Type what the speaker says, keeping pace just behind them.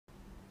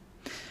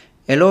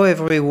Hello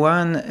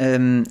everyone,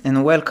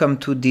 and welcome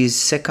to this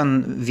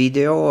second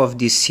video of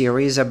this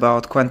series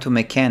about quantum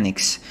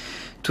mechanics.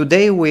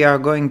 Today we are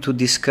going to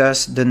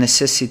discuss the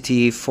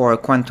necessity for a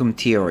quantum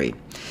theory.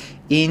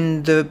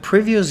 In the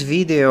previous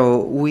video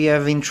we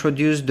have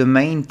introduced the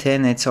main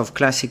tenets of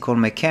classical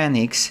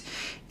mechanics,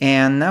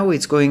 and now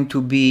it's going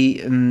to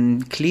be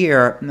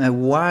clear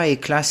why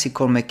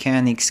classical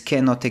mechanics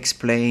cannot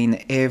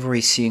explain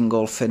every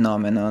single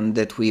phenomenon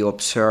that we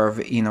observe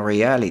in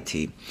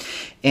reality,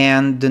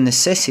 and the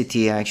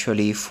necessity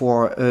actually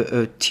for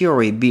a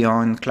theory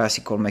beyond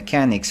classical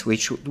mechanics,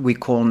 which we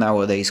call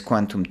nowadays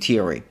quantum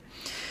theory.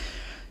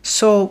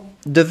 So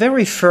the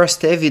very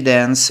first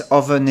evidence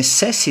of a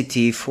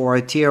necessity for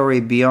a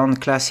theory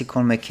beyond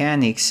classical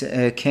mechanics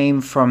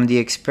came from the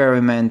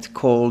experiment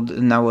called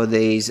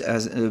nowadays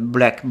as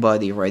black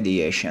body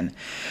radiation.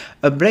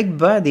 A black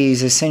body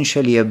is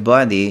essentially a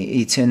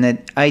body, it's an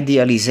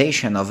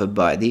idealization of a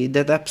body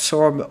that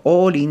absorbs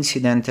all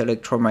incident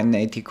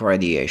electromagnetic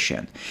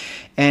radiation.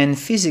 And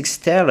physics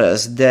tells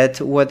us that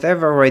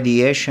whatever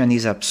radiation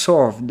is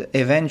absorbed,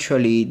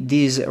 eventually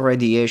this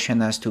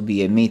radiation has to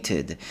be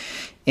emitted.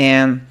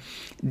 And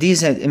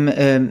this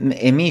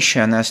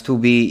emission has to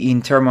be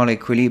in thermal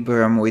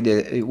equilibrium with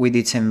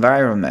its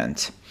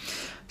environment.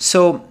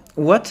 So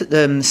what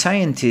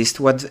scientists,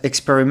 what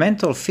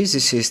experimental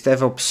physicists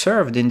have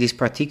observed in this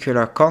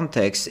particular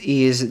context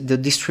is the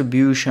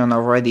distribution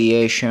of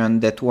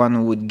radiation that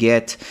one would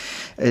get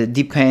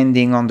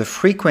depending on the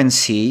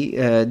frequency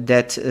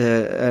that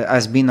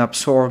has been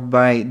absorbed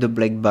by the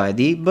black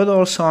body, but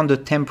also on the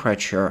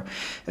temperature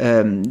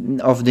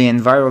of the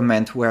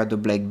environment where the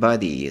black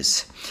body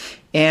is.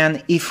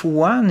 And if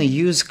one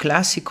uses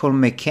classical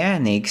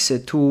mechanics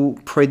to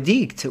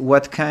predict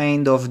what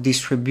kind of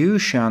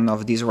distribution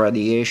of these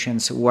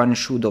radiations one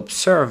should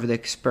observe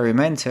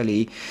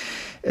experimentally,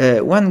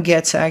 one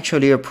gets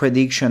actually a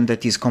prediction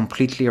that is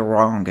completely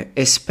wrong,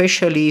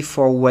 especially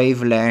for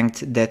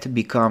wavelength that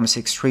becomes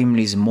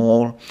extremely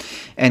small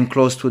and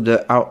close to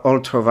the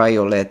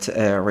ultraviolet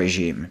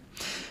regime.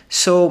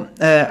 So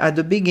at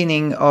the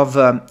beginning of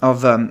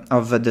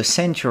the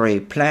century,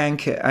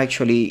 Planck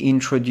actually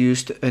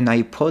introduced an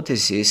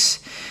hypothesis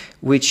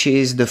which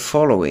is the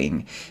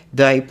following.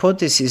 The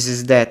hypothesis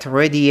is that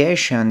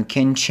radiation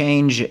can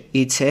change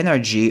its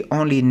energy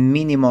only in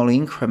minimal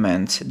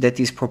increments that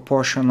is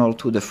proportional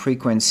to the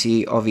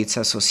frequency of its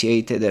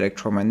associated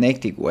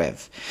electromagnetic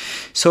wave.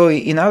 So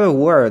in other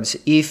words,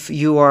 if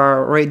you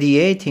are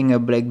radiating a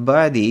black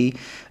body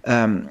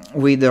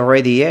with the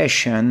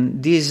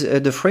radiation,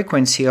 the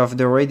frequency of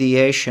the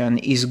radiation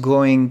is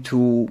going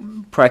to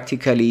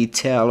practically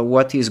tell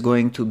what is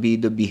going to be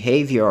the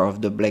behavior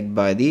of the black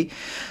body.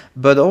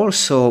 But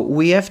also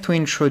we have to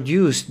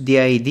introduce the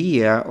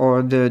idea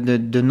or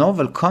the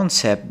novel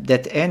concept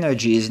that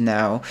energy is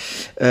now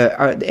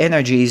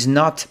energy is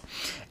not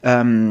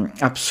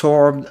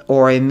absorbed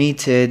or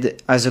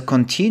emitted as a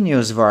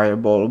continuous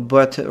variable,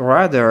 but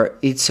rather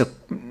it's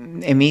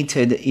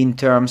emitted in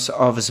terms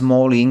of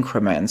small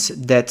increments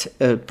that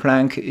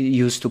Planck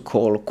used to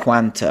call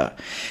quanta.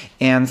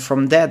 And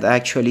from that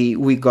actually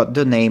we got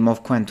the name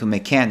of quantum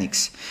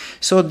mechanics.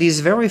 So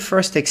this very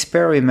first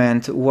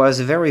experiment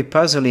was very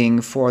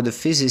puzzling for the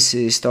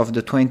physicists of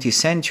the 20th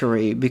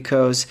century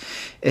because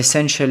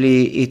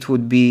essentially it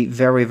would be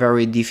very,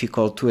 very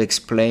difficult to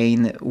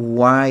explain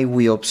why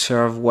we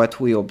observe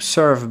what we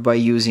observe by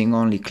using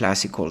only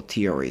classical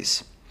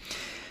theories.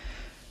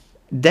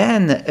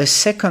 Then a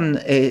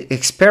second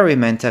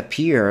experiment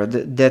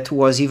appeared that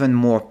was even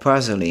more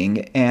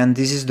puzzling, and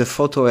this is the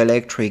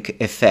photoelectric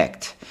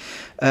effect.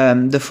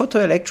 The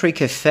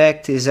photoelectric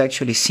effect is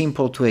actually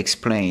simple to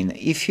explain.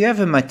 If you have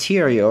a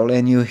material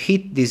and you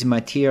hit this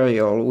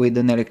material with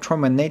an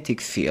electromagnetic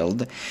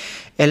field,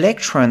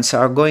 electrons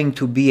are going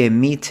to be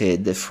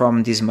emitted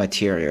from this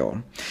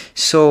material.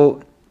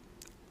 So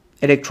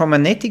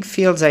electromagnetic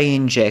fields are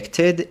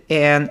injected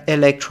and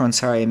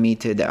electrons are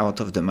emitted out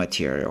of the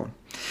material.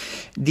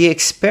 The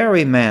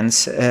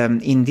experiments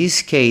in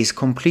this case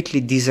completely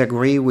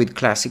disagree with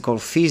classical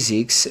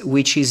physics,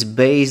 which is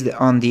based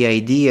on the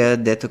idea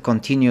that a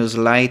continuous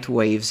light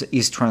waves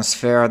is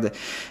transfer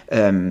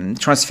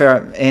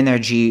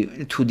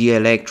energy to the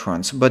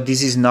electrons, but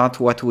this is not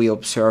what we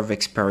observe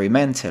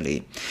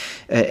experimentally.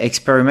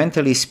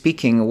 Experimentally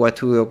speaking,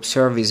 what we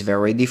observe is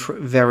very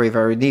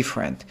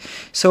different.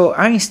 So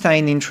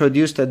Einstein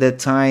introduced at that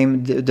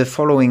time the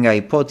following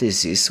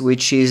hypothesis,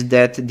 which is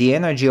that the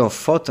energy of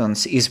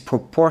photons is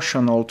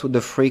proportional to the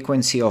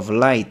frequency of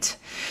light,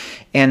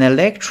 and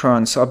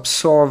electrons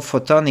absorb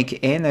photonic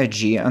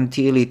energy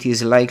until it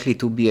is likely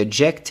to be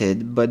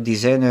ejected, but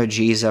this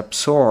energy is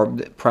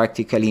absorbed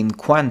practically in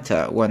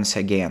quanta once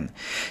again.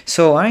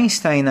 So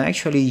Einstein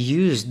actually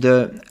used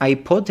the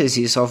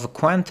hypothesis of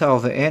quanta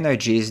of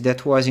energies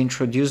that was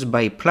introduced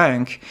by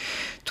Planck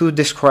to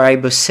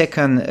describe a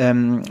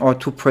second or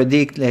to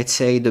predict, let's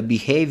say, the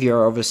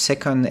behavior of a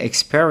second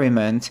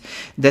experiment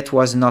that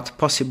was not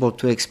possible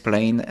to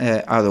explain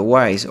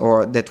otherwise,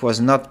 or that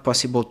was not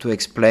possible to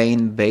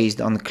explain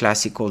based on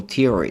classical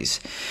theories.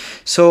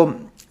 So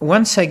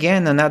once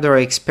again, another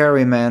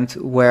experiment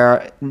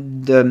where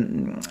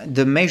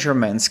the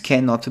measurements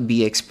cannot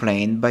be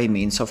explained by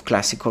means of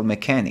classical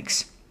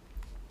mechanics.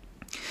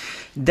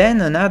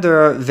 Then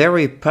another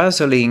very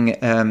puzzling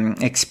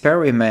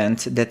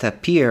experiment that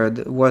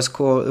appeared was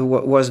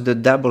the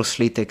double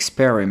slit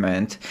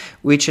experiment,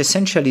 which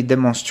essentially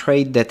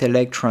demonstrates that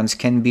electrons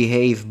can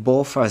behave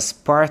both as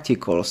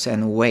particles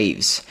and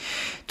waves.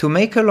 To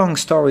make a long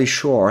story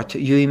short,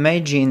 you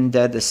imagine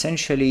that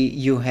essentially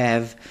you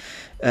have,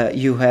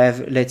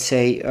 let's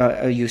say,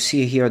 you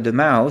see here the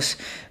mouse,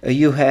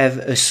 you have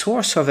a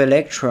source of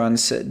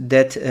electrons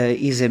that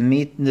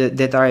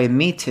that are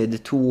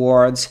emitted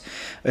towards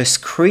a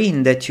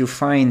screen that you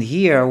find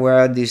here,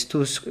 where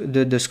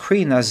the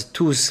screen has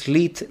two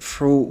slits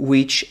through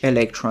which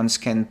electrons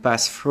can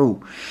pass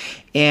through.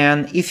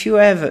 And if you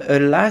have a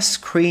last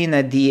screen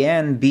at the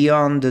end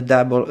beyond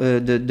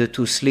the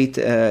two slit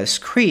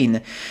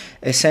screen,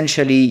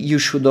 essentially you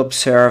should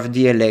observe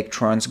the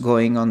electrons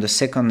going on the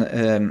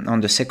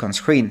second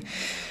screen.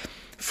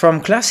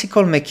 From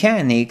classical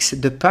mechanics,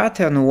 the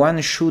pattern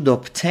one should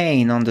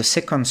obtain on the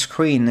second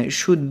screen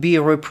should be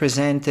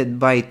represented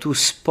by two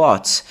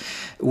spots,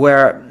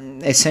 where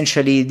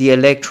essentially the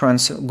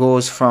electrons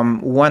goes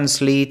from one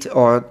slit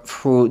or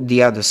through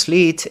the other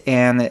slit,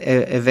 and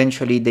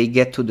eventually they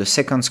get to the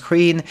second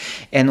screen,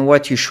 and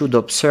what you should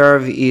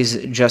observe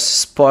is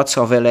just spots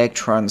of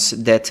electrons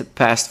that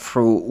pass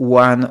through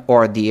one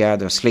or the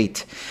other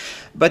slit.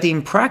 But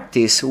in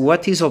practice,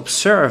 what is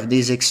observed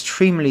is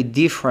extremely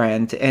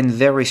different and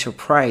very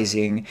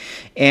surprising,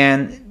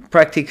 and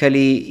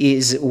practically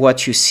is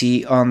what you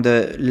see on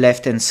the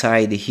left-hand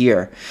side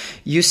here.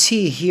 You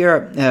see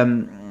here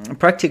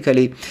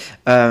practically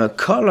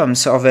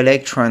columns of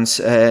electrons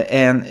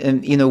and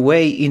in a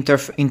way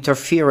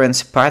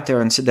interference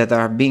patterns that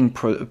are being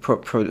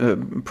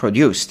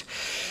produced.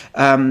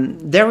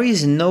 There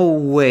is no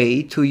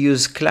way to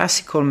use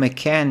classical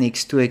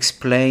mechanics to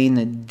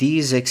explain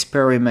these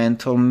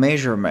experimental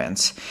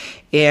measurements.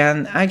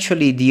 And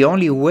actually the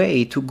only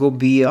way to go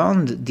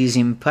beyond this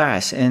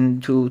impasse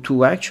and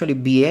to actually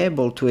be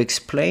able to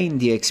explain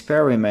the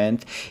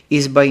experiment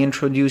is by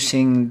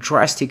introducing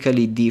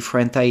drastically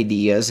different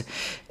ideas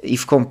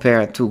if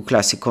compared to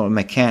classical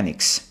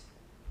mechanics.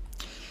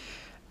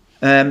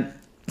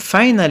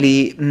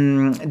 Finally,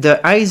 the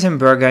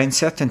Heisenberg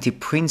uncertainty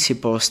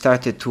principle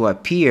started to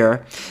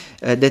appear.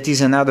 That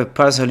is another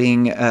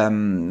puzzling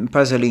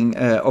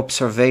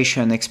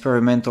observation,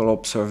 experimental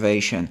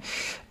observation.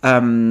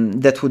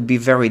 That would be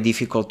very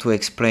difficult to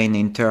explain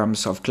in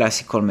terms of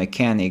classical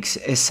mechanics.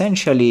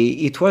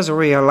 Essentially, it was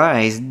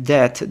realized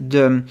that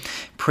the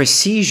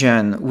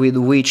precision with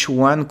which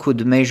one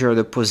could measure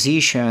the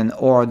position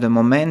or the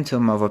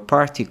momentum of a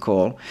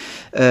particle,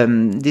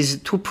 these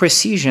two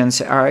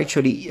precisions are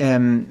actually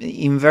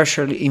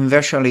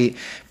inversely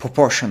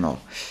proportional,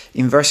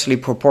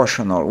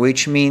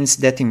 which means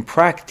that in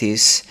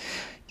practice,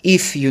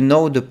 if you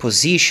know the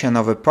position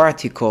of a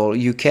particle,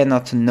 you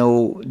cannot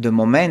know the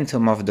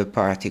momentum of the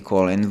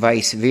particle, and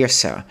vice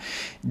versa.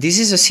 This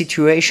is a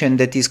situation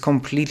that is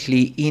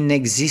completely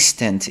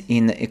inexistent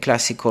in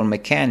classical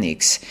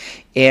mechanics,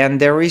 and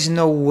there is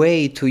no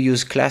way to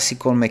use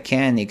classical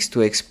mechanics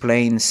to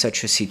explain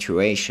such a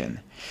situation.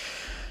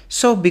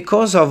 So,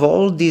 because of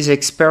all these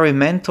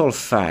experimental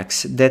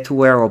facts that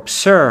were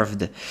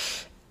observed,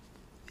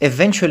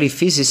 eventually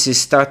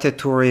physicists started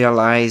to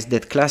realize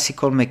that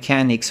classical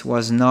mechanics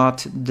was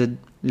not the,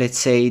 let's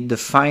say, the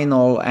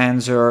final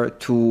answer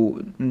to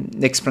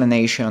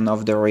explanation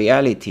of the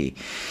reality.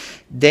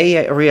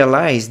 They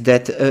realized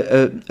that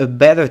a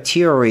better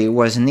theory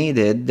was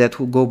needed that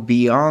would go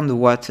beyond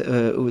what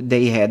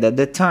they had at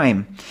the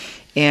time.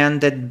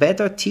 And that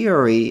better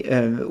theory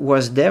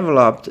was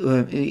developed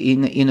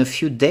in a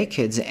few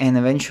decades and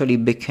eventually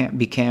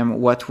became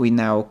what we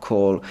now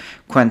call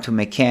quantum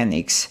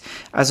mechanics.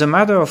 As a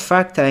matter of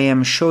fact, I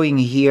am showing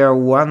here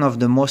one of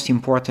the most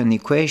important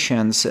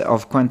equations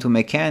of quantum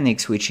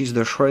mechanics, which is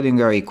the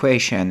Schrödinger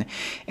equation.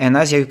 And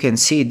as you can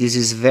see, this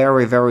is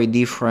very, very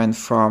different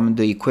from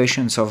the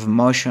equations of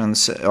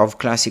motions of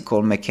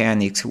classical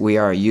mechanics we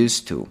are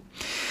used to.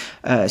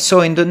 So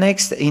in the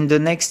next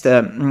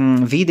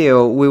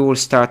video, we will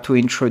start to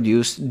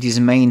introduce these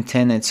main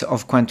tenets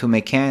of quantum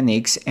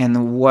mechanics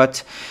and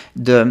what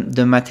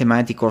the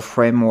mathematical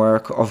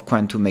framework of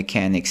quantum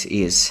mechanics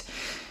is.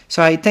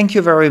 So I thank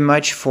you very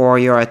much for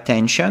your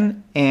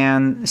attention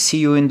and see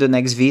you in the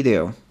next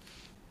video.